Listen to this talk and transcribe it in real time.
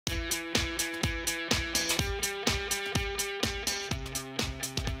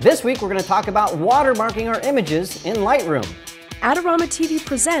This week we're going to talk about watermarking our images in Lightroom. AdoramaTV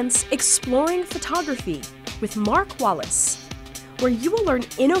presents Exploring Photography with Mark Wallace, where you will learn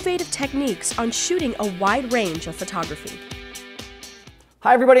innovative techniques on shooting a wide range of photography.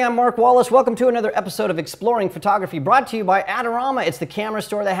 Hi everybody, I'm Mark Wallace. Welcome to another episode of Exploring Photography, brought to you by Adorama. It's the camera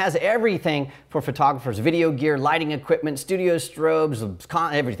store that has everything for photographers: video gear, lighting equipment, studio strobes,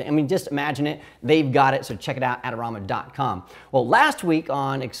 everything. I mean, just imagine it. They've got it, so check it out, adorama.com. Well, last week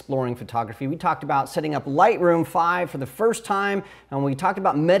on Exploring Photography, we talked about setting up Lightroom 5 for the first time, and we talked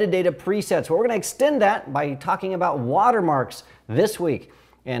about metadata presets. Well, we're going to extend that by talking about watermarks this week.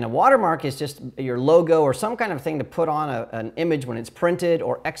 And a watermark is just your logo or some kind of thing to put on an image when it's printed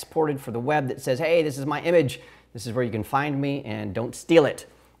or exported for the web that says, hey, this is my image, this is where you can find me, and don't steal it.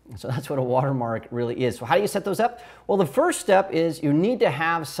 So that's what a watermark really is. So how do you set those up? Well, the first step is you need to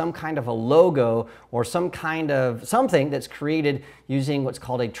have some kind of a logo or some kind of something that's created using what's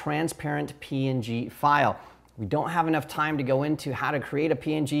called a transparent PNG file. We don't have enough time to go into how to create a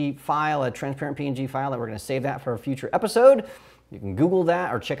PNG file, a transparent PNG file, that we're going to save that for a future episode. You can Google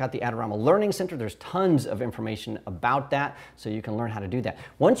that or check out the Adorama Learning Center. There's tons of information about that, so you can learn how to do that.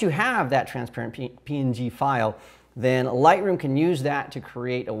 Once you have that transparent PNG file, then Lightroom can use that to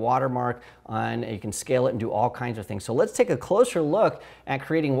create a watermark, and you can scale it and do all kinds of things. So let's take a closer look at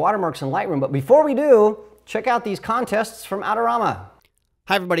creating watermarks in Lightroom. But before we do, check out these contests from Adorama.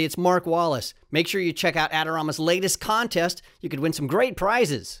 Hi everybody, it's Mark Wallace. Make sure you check out Adorama's latest contest. You could win some great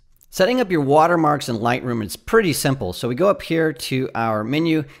prizes. Setting up your watermarks in Lightroom is pretty simple. So we go up here to our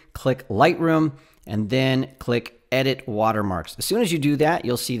menu, click Lightroom, and then click Edit Watermarks. As soon as you do that,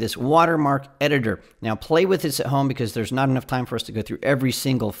 you'll see this watermark editor. Now play with this at home because there's not enough time for us to go through every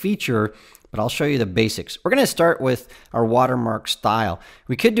single feature, but I'll show you the basics. We're going to start with our watermark style.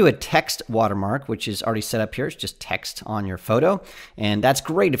 We could do a text watermark, which is already set up here. It's just text on your photo, and that's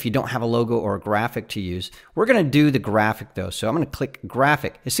great if you don't have a logo or a graphic to use. We're going to do the graphic though, so I'm going to click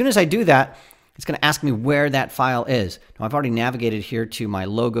Graphic. As soon as I do that, it's going to ask me where that file is. Now I've already navigated here to my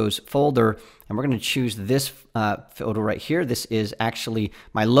logos folder, and we're going to choose this photo right here. This is actually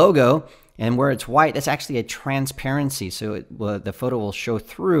my logo, and where it's white, that's actually a transparency, so the photo will show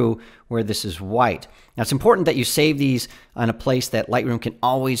through where this is white. Now it's important that you save these on a place that Lightroom can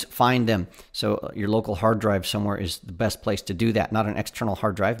always find them. So your local hard drive somewhere is the best place to do that, not an external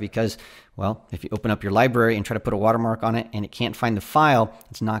hard drive, because, well, if you open up your library and try to put a watermark on it and it can't find the file,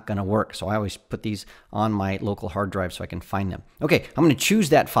 it's not going to work. So I always put these on my local hard drive so I can find them. Okay, I'm going to choose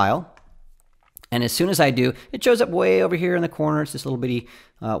that file. And as soon as I do, it shows up way over here in the corner. It's this little bitty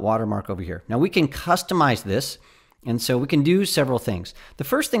watermark over here. Now we can customize this, and so we can do several things. The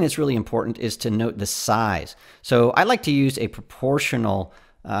first thing that's really important is to note the size. So I like to use a proportional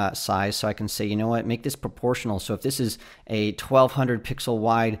size, so I can say, you know what, make this proportional. So if this is a 1200 pixel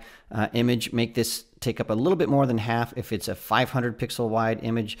wide image, make this take up a little bit more than half. If it's a 500 pixel wide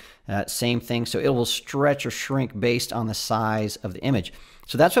image, same thing. So it will stretch or shrink based on the size of the image.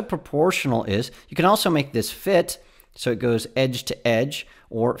 So that's what proportional is. You can also make this fit, so it goes edge to edge,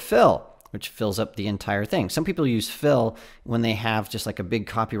 or fill, which fills up the entire thing. Some people use fill when they have just like a big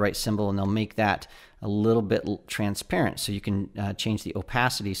copyright symbol, and they'll make that a little bit transparent. So you can change the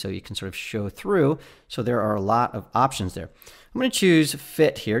opacity so you can sort of show through. So there are a lot of options there. I'm going to choose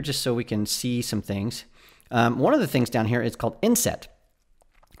fit here just so we can see some things. One of the things down here is called inset.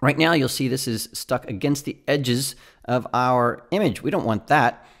 Right now you'll see this is stuck against the edges of our image. We don't want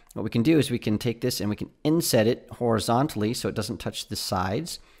that. What we can do is we can take this and we can inset it horizontally so it doesn't touch the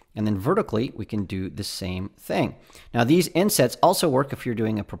sides. And then vertically, we can do the same thing. Now these insets also work if you're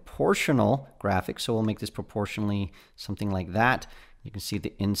doing a proportional graphic. So we'll make this proportionally something like that. You can see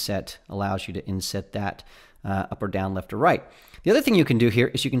the inset allows you to inset that up or down, left or right. The other thing you can do here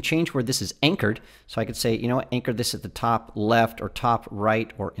is you can change where this is anchored. So I could say, you know what, anchor this at the top left or top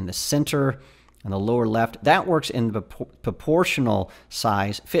right or in the center and the lower left. That works in the proportional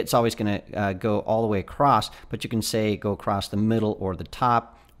size. Fit's always going to go all the way across, but you can say go across the middle or the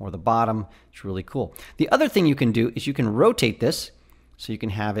top or the bottom. It's really cool. The other thing you can do is you can rotate this. So you can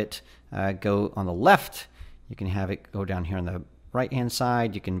have it go on the left. You can have it go down here on the right hand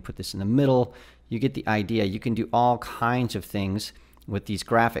side. You can put this in the middle. You get the idea. You can do all kinds of things with these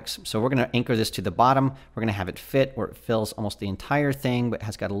graphics. So we're going to anchor this to the bottom. We're going to have it fit where it fills almost the entire thing, but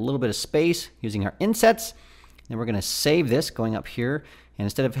has got a little bit of space using our insets. Then we're going to save this going up here. And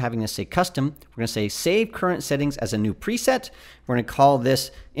instead of having this say custom, we're going to say save current settings as a new preset. We're going to call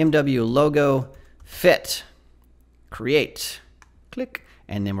this MW logo fit. Create. Click.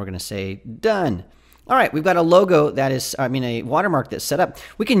 And then we're going to say done. All right, we've got a logo that is, a watermark that's set up.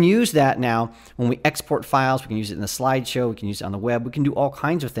 We can use that now when we export files. We can use it in the slideshow. We can use it on the web. We can do all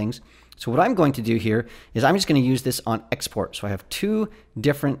kinds of things. So what I'm going to do here is I'm just going to use this on export. So I have two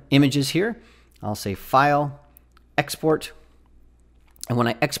different images here. I'll say File, Export. And when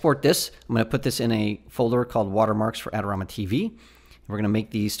I export this, I'm going to put this in a folder called Watermarks for AdoramaTV. We're going to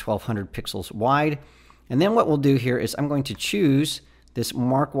make these 1200 pixels wide. And then what we'll do here is I'm going to choose this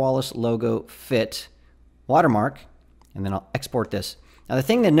Mark Wallace logo fit watermark, and then I'll export this. Now the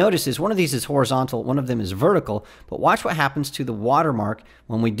thing to notice is one of these is horizontal, one of them is vertical, but watch what happens to the watermark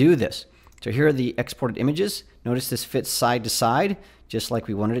when we do this. So here are the exported images. Notice this fits side to side, just like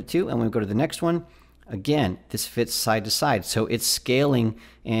we wanted it to. And when we go to the next one, again, this fits side to side. So it's scaling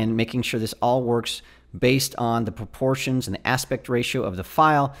and making sure this all works based on the proportions and the aspect ratio of the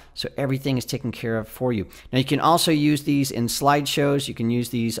file, so everything is taken care of for you. Now you can also use these in slideshows, you can use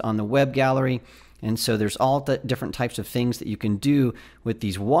these on the web gallery, and so there's all the different types of things that you can do with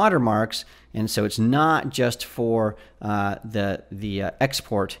these watermarks, and so it's not just for the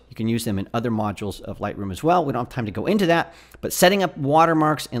export. You can use them in other modules of Lightroom as well. We don't have time to go into that, but setting up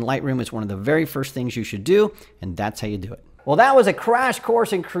watermarks in Lightroom is one of the very first things you should do, and that's how you do it. Well, that was a crash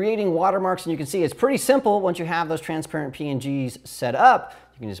course in creating watermarks, and you can see it's pretty simple once you have those transparent PNGs set up.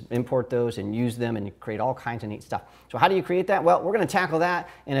 You can just import those and use them and create all kinds of neat stuff. So how do you create that? Well, we're going to tackle that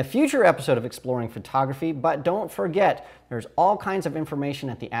in a future episode of Exploring Photography, but don't forget, there's all kinds of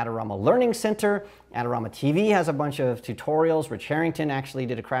information at the Adorama Learning Center. AdoramaTV has a bunch of tutorials. Rich Harrington actually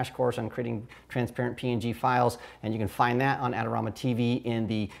did a crash course on creating transparent PNG files, and you can find that on AdoramaTV in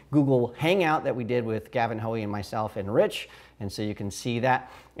the Google Hangout that we did with Gavin Hoey and myself and Rich. And so you can see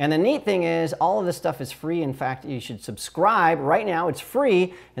that. And the neat thing is all of this stuff is free. In fact, you should subscribe right now. It's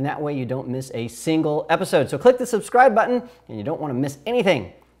free, and that way you don't miss a single episode. So click the subscribe button and you don't want to miss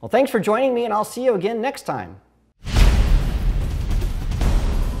anything. Well, thanks for joining me, and I'll see you again next time.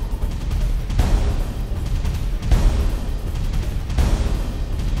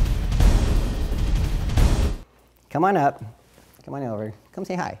 Come on up. Come on over. Come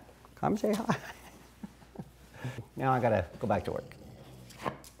say hi. Come say hi. Now I gotta go back to work.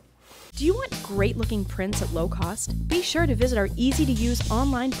 Do you want great looking prints at low cost? Be sure to visit our easy to use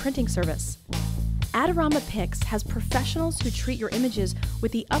online printing service. Adorama Pix has professionals who treat your images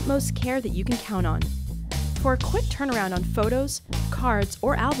with the utmost care that you can count on. For a quick turnaround on photos, cards,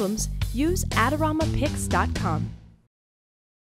 or albums, use AdoramaPix.com.